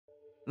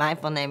My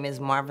full name is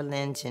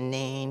Marva-Lynne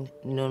Janine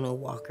Nunu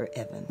Walker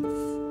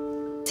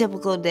Evans.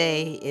 Typical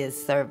day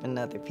is serving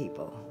other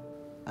people,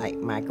 like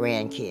my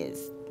grandkids,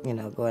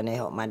 going to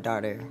help my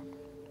daughter.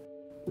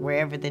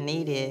 Wherever the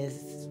need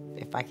is,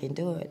 if I can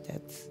do it,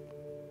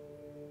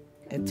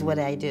 that's what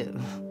I do.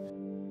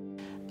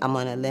 I'm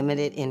on a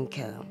limited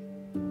income,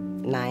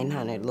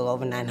 $900, a little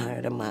over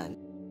 $900 a month.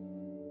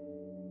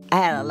 I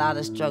had a lot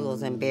of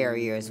struggles and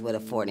barriers with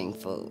affording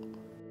food.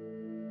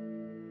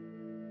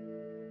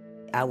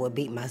 I would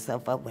beat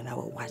myself up when I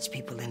would watch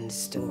people in the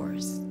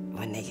stores,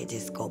 when they could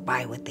just go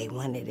buy what they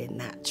wanted and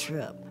not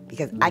trip,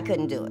 because I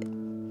couldn't do it.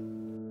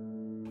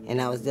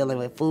 And I was dealing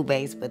with food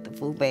banks, but the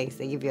food banks,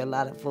 they give you a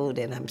lot of food,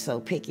 and I'm so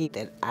picky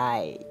that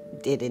I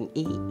didn't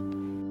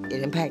eat.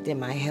 It impacted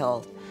my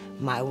health,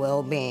 my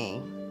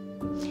well-being,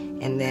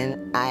 and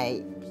then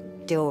I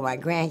deal with my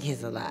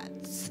grandkids a lot,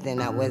 so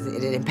then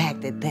it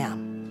impacted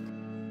them.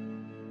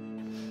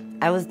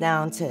 I was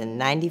down to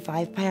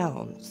 95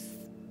 pounds,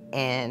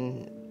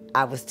 and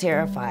I was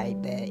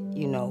terrified that,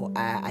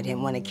 I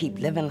didn't want to keep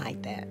living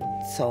like that.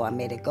 So I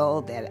made a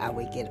goal that I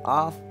would get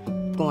off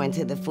going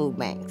to the food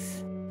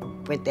banks.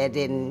 But that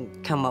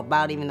didn't come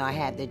about, even though I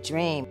had the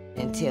dream,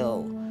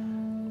 until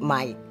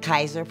my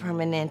Kaiser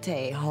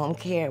Permanente home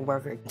care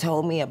worker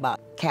told me about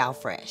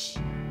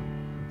CalFresh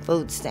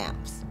food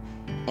stamps.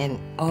 And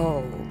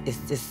oh,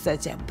 it's just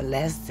such a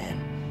blessing.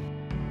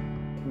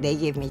 They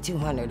give me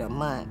 $200 a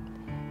month,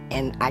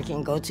 and I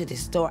can go to the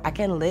store, I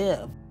can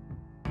live.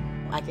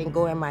 I can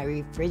go in my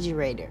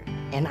refrigerator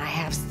and I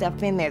have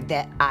stuff in there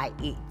that I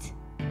eat.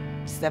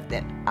 Stuff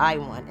that I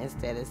want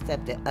instead of stuff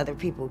that other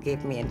people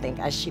give me and think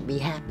I should be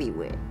happy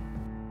with.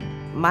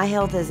 My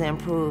health has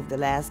improved the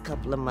last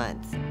couple of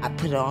months. I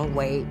put on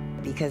weight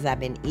because I've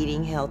been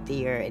eating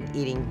healthier and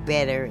eating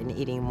better and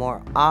eating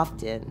more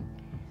often.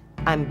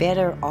 I'm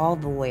better all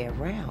the way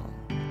around.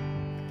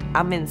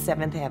 I'm in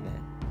seventh heaven.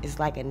 It's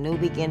like a new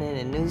beginning,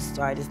 a new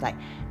start. It's like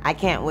I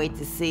can't wait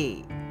to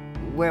see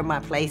where my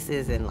place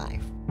is in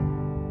life.